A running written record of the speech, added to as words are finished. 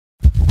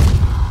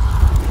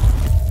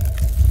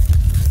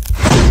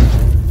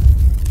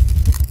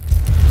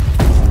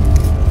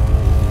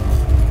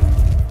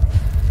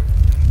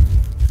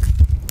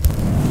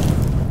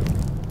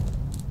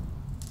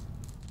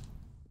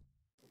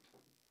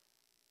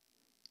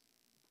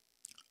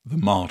The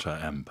Martyr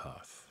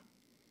Empath.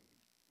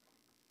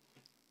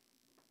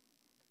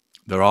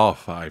 There are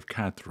 5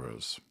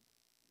 cadres: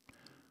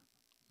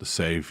 the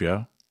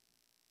saviour,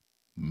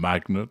 the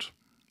magnet,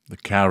 the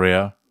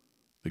carrier,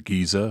 the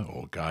geezer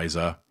or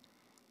geyser,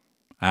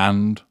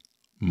 and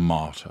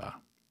martyr.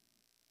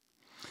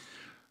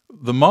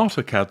 The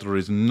martyr cadre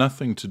is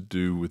nothing to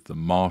do with the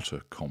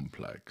martyr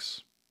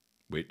complex,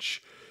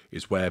 which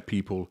is where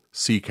people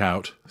seek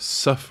out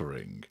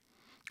suffering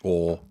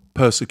or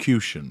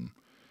persecution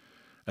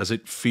as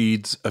it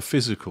feeds a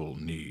physical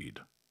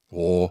need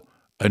or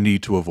a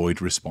need to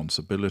avoid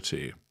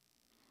responsibility.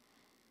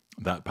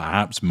 That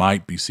perhaps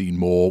might be seen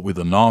more with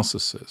a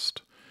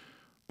narcissist,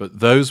 but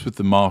those with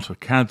the martyr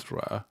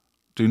cadre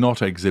do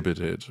not exhibit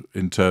it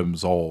in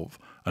terms of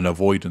an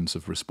avoidance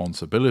of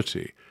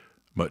responsibility.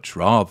 Much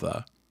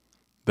rather,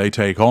 they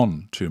take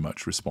on too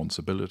much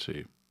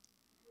responsibility.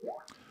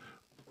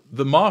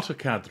 The martyr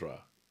cadre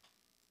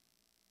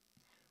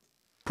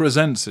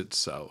presents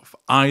itself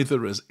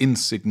either as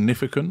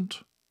insignificant,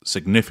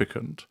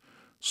 significant,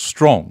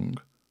 strong,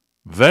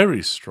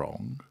 very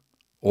strong,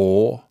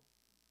 or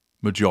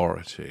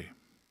majority.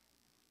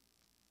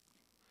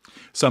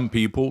 Some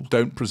people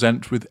don't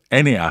present with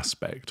any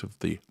aspect of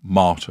the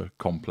martyr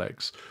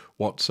complex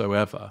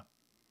whatsoever.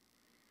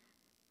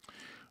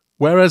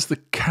 Whereas the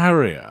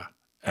carrier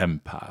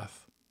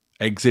empath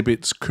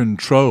exhibits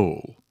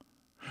control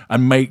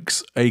and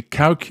makes a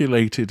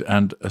calculated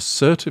and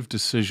assertive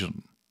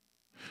decision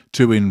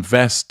to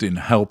invest in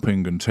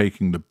helping and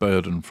taking the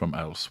burden from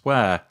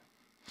elsewhere,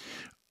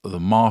 the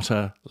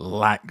martyr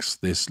lacks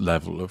this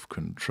level of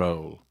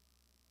control.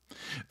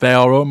 They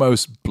are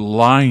almost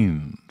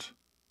blind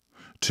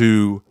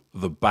to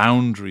the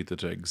boundary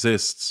that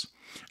exists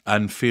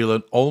and feel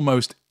an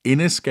almost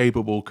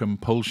inescapable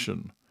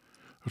compulsion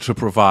to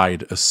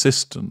provide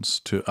assistance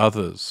to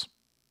others,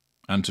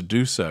 and to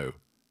do so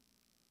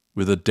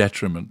with a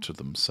detriment to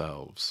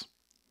themselves.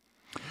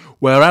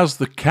 Whereas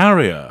the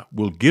carrier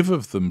will give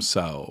of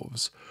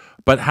themselves,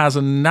 but has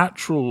a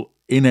natural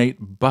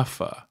innate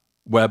buffer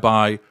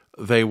whereby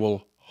they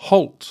will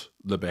halt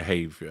the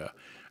behavior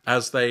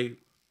as they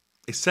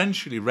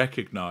essentially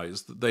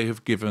recognize that they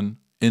have given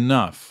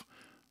enough.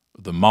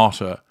 The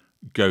martyr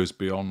goes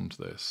beyond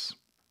this.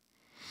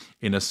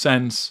 In a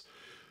sense,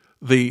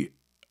 the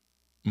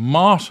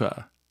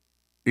martyr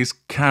is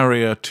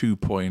carrier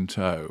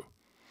 2.0,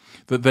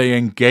 that they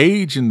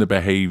engage in the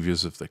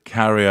behaviors of the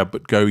carrier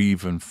but go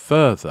even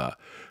further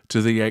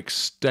to the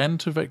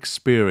extent of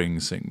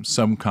experiencing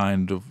some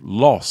kind of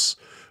loss,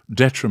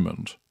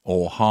 detriment,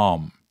 or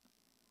harm.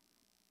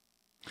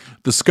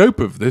 The scope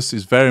of this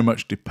is very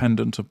much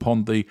dependent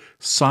upon the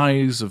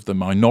size of the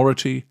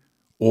minority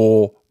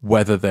or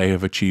whether they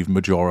have achieved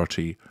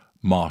majority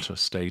martyr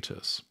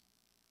status.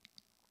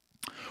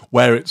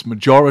 Where it's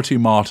majority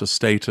martyr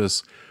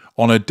status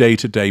on a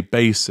day-to-day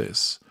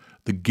basis,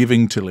 the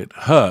giving till it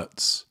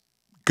hurts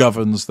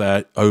governs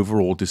their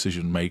overall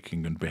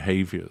decision-making and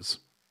behaviors.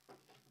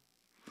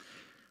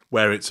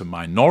 Where it's a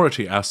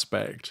minority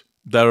aspect,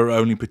 there are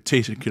only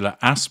particular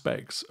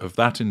aspects of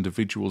that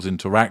individual's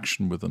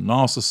interaction with a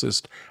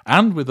narcissist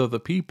and with other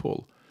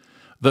people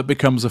that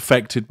becomes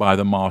affected by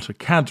the martyr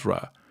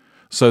cadre,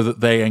 so that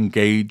they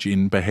engage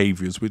in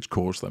behaviors which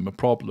cause them a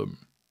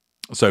problem.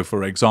 So,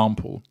 for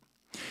example,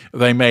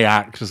 they may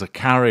act as a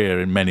carrier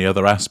in many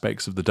other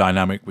aspects of the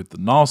dynamic with the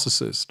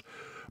narcissist,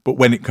 but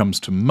when it comes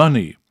to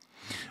money,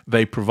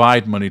 they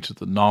provide money to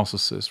the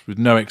narcissist with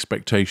no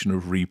expectation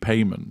of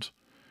repayment,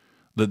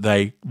 that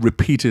they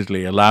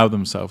repeatedly allow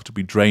themselves to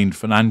be drained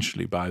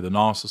financially by the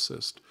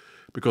narcissist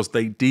because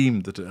they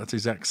deem that that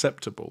is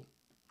acceptable.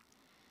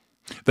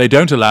 They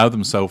don't allow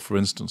themselves, for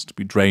instance, to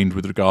be drained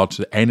with regard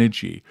to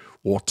energy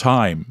or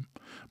time,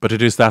 but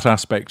it is that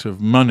aspect of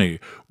money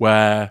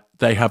where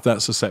they have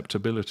that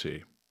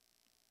susceptibility.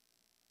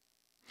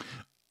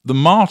 The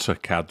martyr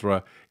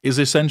cadre is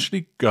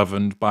essentially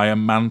governed by a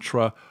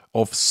mantra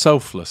of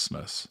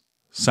selflessness,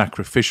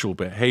 sacrificial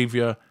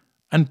behavior,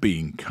 and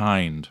being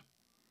kind.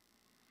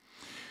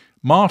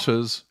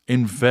 Martyrs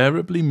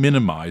invariably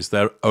minimize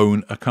their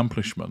own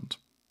accomplishment.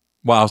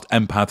 Whilst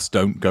empaths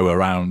don't go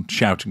around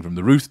shouting from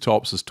the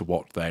rooftops as to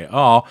what they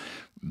are,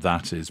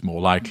 that is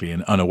more likely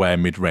an unaware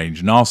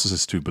mid-range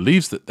narcissist who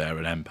believes that they're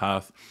an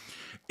empath,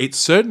 it's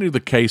certainly the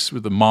case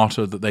with the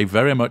martyr that they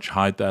very much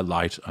hide their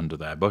light under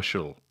their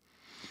bushel.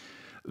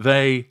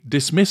 They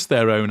dismiss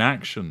their own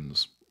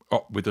actions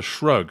with a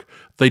shrug.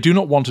 They do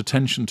not want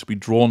attention to be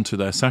drawn to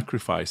their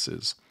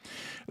sacrifices.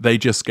 They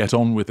just get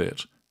on with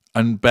it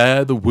and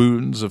bear the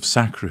wounds of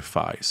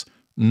sacrifice,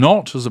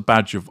 not as a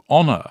badge of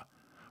honour,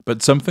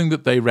 but something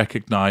that they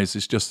recognize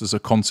is just as a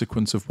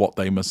consequence of what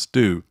they must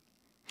do.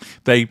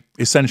 They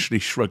essentially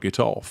shrug it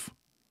off.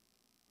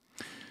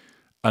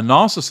 A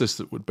narcissist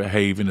that would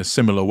behave in a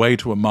similar way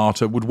to a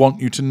martyr would want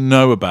you to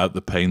know about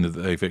the pain that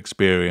they've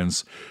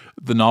experienced.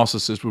 The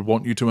narcissist would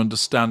want you to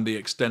understand the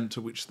extent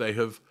to which they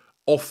have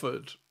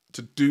offered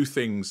to do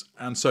things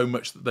and so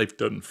much that they've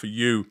done for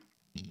you,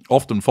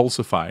 often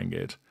falsifying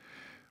it.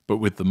 But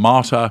with the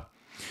martyr,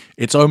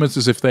 It's almost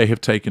as if they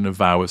have taken a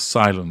vow of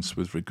silence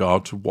with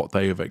regard to what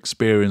they have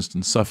experienced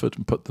and suffered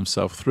and put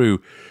themselves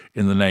through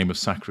in the name of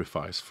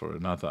sacrifice for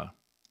another.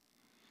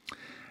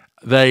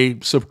 They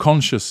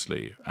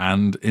subconsciously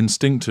and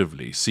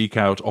instinctively seek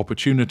out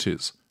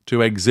opportunities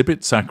to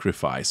exhibit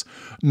sacrifice,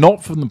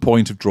 not from the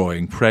point of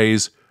drawing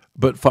praise,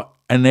 but for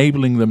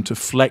enabling them to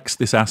flex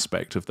this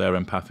aspect of their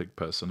empathic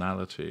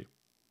personality.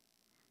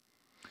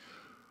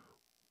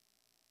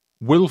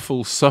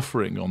 Willful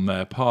suffering on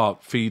their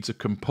part feeds a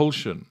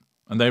compulsion,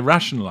 and they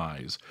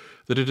rationalize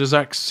that it is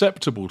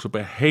acceptable to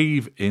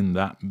behave in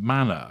that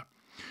manner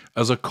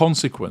as a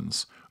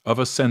consequence of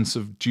a sense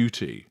of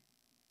duty,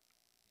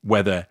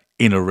 whether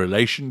in a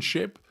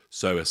relationship,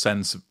 so a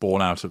sense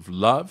born out of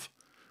love,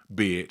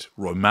 be it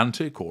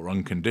romantic or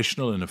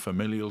unconditional in a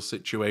familial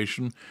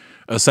situation,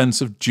 a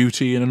sense of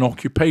duty in an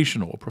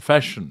occupation or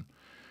profession,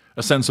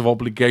 a sense of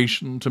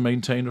obligation to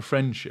maintain a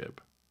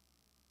friendship.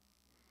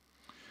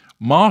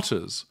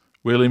 Martyrs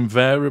will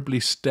invariably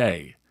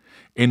stay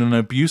in an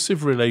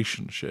abusive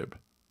relationship,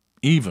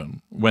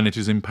 even when it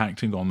is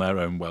impacting on their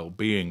own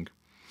well-being.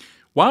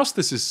 Whilst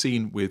this is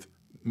seen with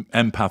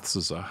empaths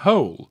as a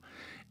whole,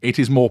 it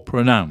is more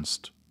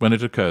pronounced when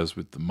it occurs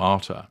with the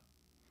martyr.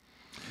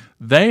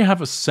 They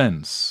have a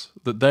sense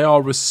that they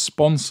are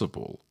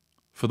responsible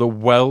for the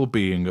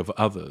well-being of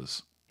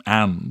others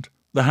and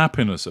the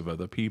happiness of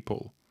other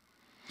people.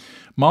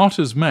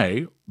 Martyrs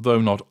may,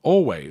 though not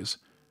always,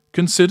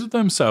 consider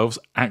themselves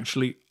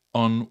actually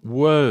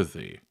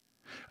unworthy,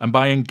 and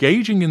by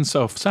engaging in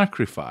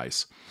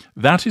self-sacrifice,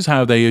 that is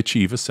how they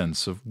achieve a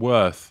sense of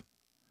worth.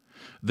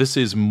 This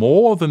is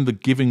more than the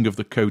giving of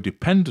the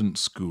codependent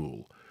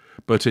school,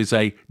 but is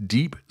a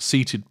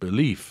deep-seated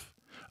belief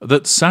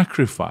that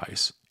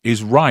sacrifice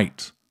is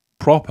right,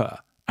 proper,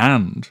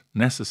 and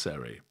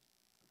necessary.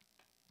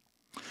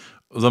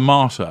 The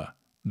martyr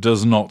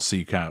does not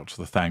seek out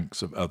the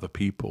thanks of other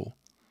people.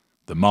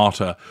 The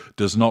martyr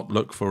does not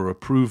look for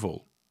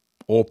approval,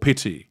 or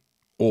pity,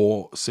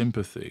 or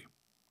sympathy.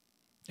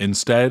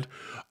 Instead,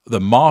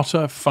 the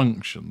martyr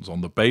functions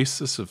on the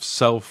basis of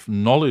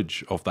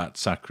self-knowledge of that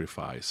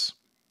sacrifice.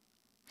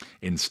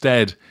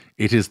 Instead,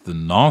 it is the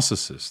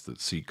narcissist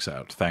that seeks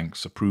out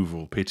thanks,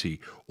 approval,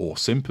 pity, or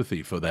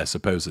sympathy for their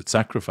supposed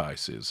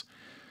sacrifices.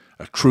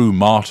 A true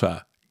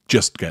martyr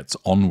just gets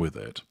on with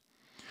it.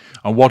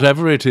 And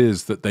whatever it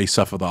is that they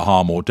suffer the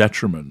harm or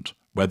detriment,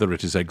 whether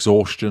it is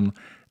exhaustion,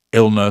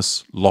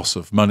 illness, loss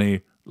of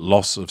money,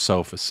 loss of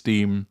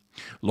self-esteem,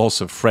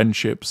 loss of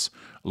friendships,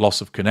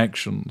 loss of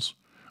connections,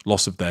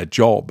 loss of their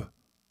job,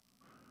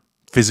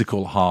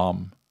 physical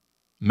harm,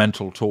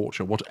 mental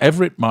torture,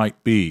 whatever it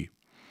might be,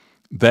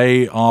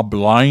 they are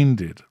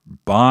blinded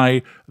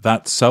by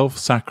that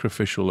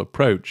self-sacrificial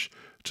approach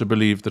to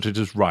believe that it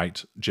is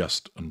right,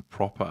 just, and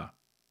proper.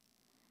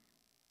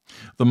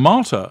 The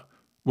martyr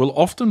will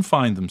often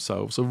find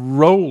themselves a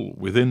role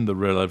within the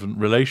relevant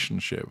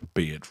relationship,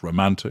 be it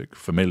romantic,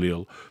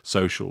 familial,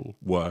 social,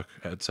 work,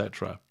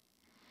 etc.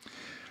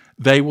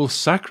 They will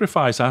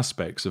sacrifice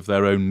aspects of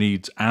their own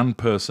needs and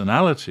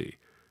personality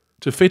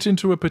to fit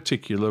into a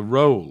particular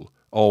role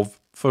of,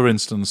 for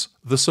instance,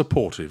 the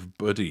supportive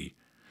buddy,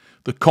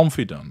 the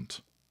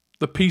confidant,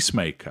 the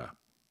peacemaker,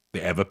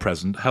 the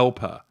ever-present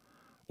helper,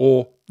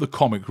 or the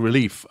comic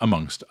relief,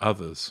 amongst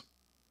others.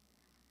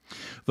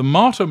 The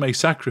martyr may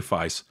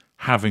sacrifice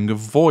having a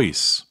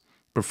voice,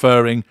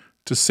 preferring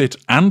to sit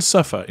and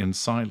suffer in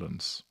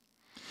silence.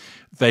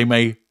 They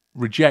may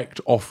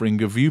reject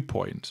offering a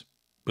viewpoint,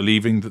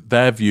 believing that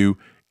their view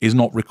is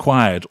not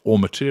required or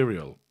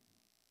material.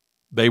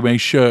 They may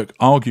shirk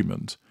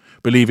argument,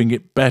 believing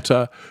it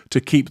better to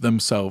keep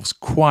themselves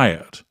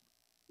quiet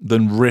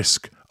than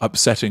risk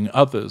upsetting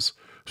others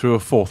through a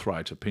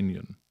forthright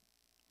opinion.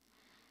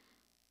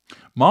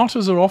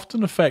 Martyrs are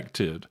often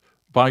affected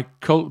by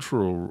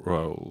cultural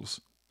roles,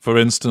 for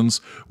instance,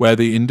 where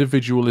the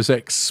individual is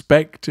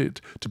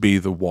expected to be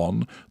the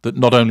one that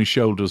not only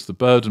shoulders the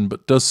burden,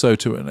 but does so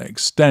to an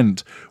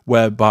extent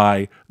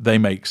whereby they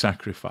make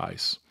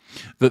sacrifice.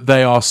 That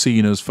they are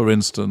seen as, for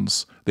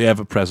instance, the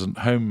ever-present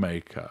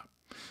homemaker.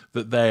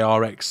 That they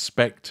are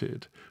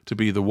expected to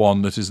be the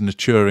one that is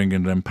nurturing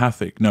and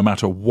empathic, no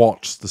matter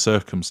what the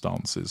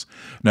circumstances,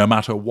 no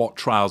matter what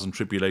trials and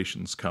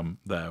tribulations come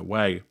their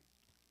way.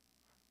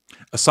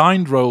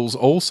 Assigned roles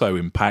also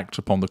impact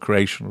upon the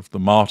creation of the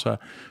martyr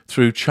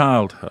through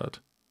childhood,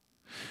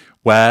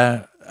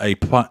 where a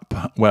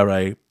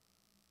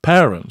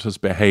parent has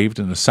behaved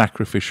in a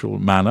sacrificial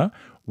manner,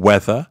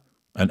 whether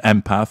an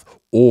empath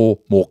or,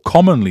 more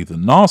commonly, the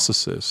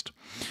narcissist,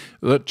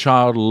 that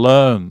child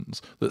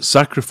learns that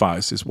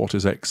sacrifice is what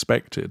is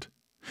expected.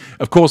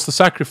 Of course, the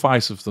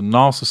sacrifice of the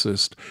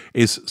narcissist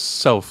is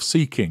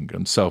self-seeking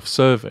and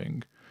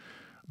self-serving,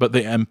 but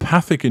the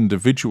empathic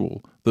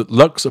individual that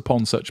looks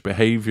upon such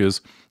behaviours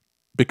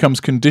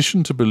becomes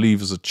conditioned to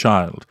believe as a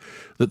child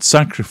that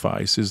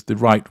sacrifice is the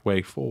right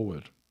way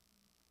forward.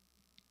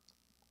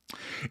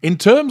 In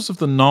terms of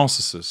the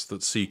narcissists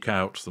that seek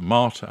out the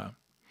martyr,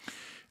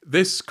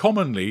 This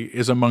commonly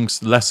is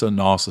amongst lesser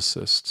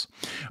narcissists,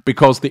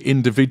 because the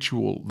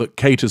individual that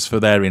caters for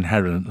their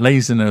inherent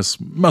laziness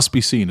must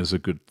be seen as a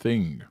good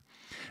thing,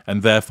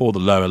 and therefore the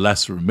lower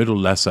lesser and middle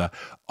lesser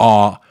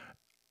are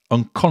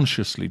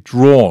unconsciously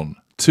drawn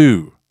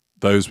to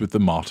those with the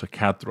Martyr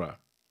cadre,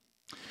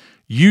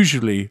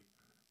 usually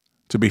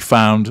to be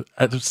found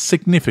as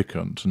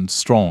significant and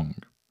strong.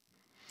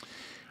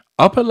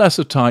 Upper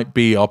lesser type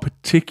B are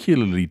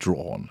particularly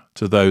drawn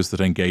to those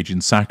that engage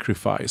in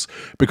sacrifice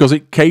because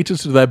it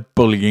caters to their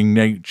bullying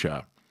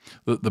nature.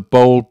 That the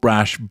bold,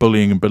 brash,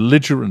 bullying and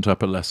belligerent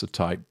upper lesser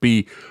type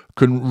B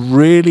can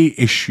really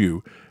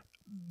issue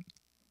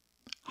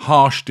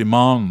harsh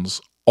demands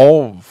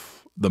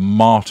of the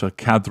Martyr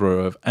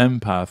cadre of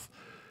empath,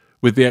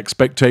 with the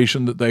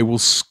expectation that they will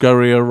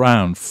scurry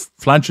around,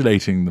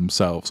 flagellating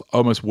themselves,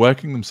 almost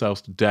working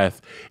themselves to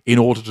death in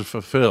order to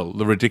fulfill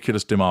the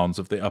ridiculous demands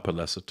of the upper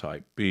lesser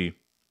type B.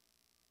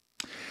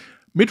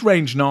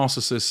 Mid-range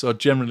narcissists are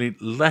generally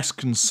less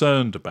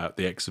concerned about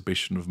the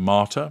exhibition of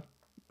martyr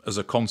as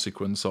a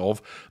consequence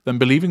of them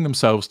believing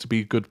themselves to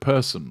be a good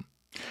person,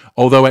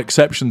 although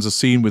exceptions are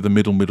seen with the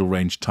middle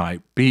range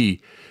type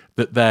B,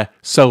 that their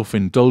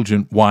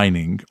self-indulgent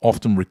whining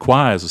often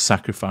requires a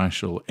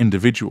sacrificial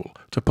individual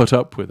to put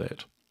up with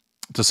it.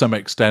 To some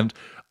extent,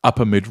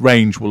 upper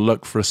mid-range will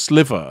look for a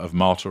sliver of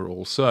martyr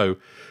also,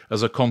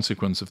 as a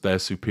consequence of their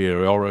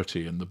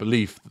superiority and the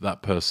belief that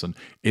that person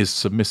is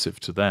submissive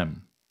to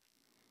them.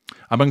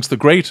 Amongst the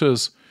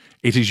graters,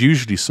 it is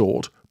usually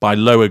sought by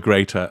lower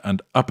greater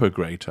and upper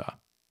greater.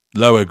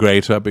 Lower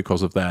greater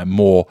because of their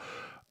more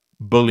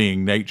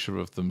bullying nature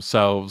of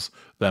themselves,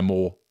 their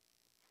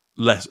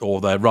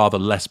rather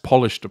less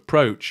polished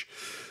approach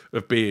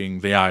of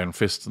being the iron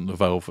fist and the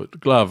velvet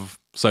glove.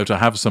 So to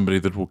have somebody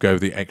that will go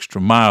the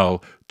extra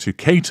mile to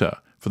cater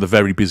for the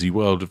very busy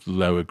world of the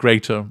lower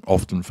greater,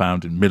 often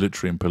found in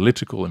military and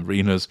political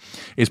arenas,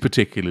 is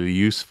particularly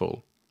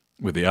useful.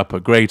 With the upper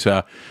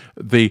greater,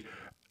 the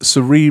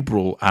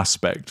cerebral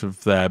aspect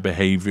of their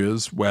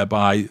behaviours,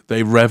 whereby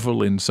they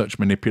revel in such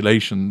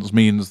manipulations,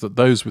 means that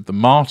those with the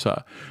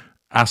martyr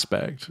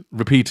aspect,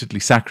 repeatedly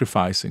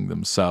sacrificing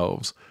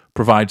themselves,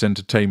 provides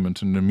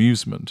entertainment and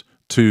amusement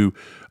to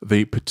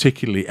the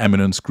particularly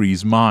eminence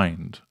grise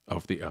mind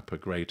of the upper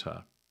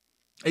greater.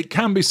 It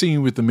can be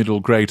seen with the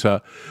middle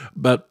greater,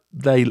 but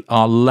they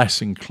are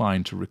less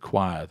inclined to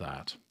require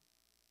that.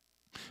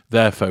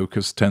 Their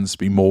focus tends to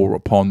be more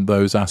upon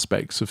those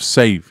aspects of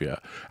saviour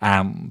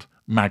and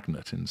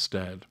magnet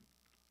instead.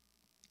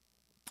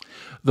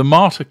 The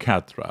Martyr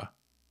cadre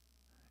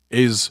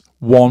is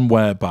one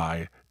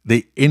whereby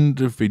the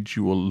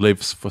individual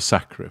lives for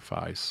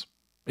sacrifice.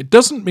 It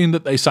doesn't mean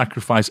that they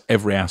sacrifice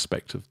every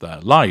aspect of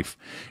their life.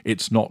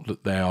 It's not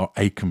that they are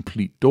a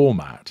complete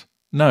doormat.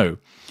 No.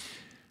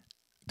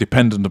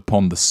 Dependent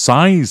upon the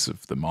size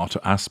of the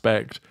martyr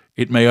aspect,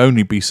 it may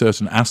only be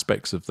certain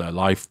aspects of their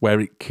life where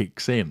it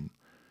kicks in.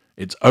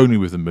 It's only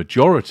with the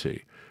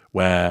majority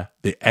where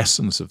the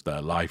essence of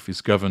their life is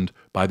governed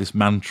by this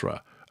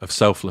mantra of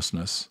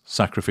selflessness,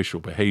 sacrificial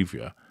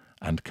behaviour,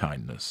 and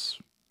kindness.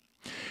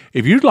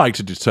 If you'd like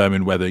to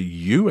determine whether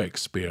you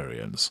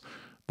experience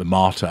the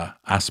martyr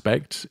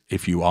aspect,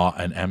 if you are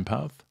an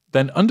empath,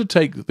 then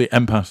undertake the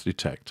empath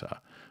detector.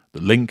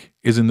 The link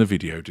is in the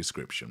video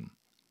description.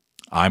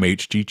 I'm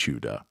H.G.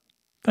 Tudor.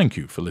 Thank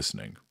you for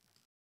listening.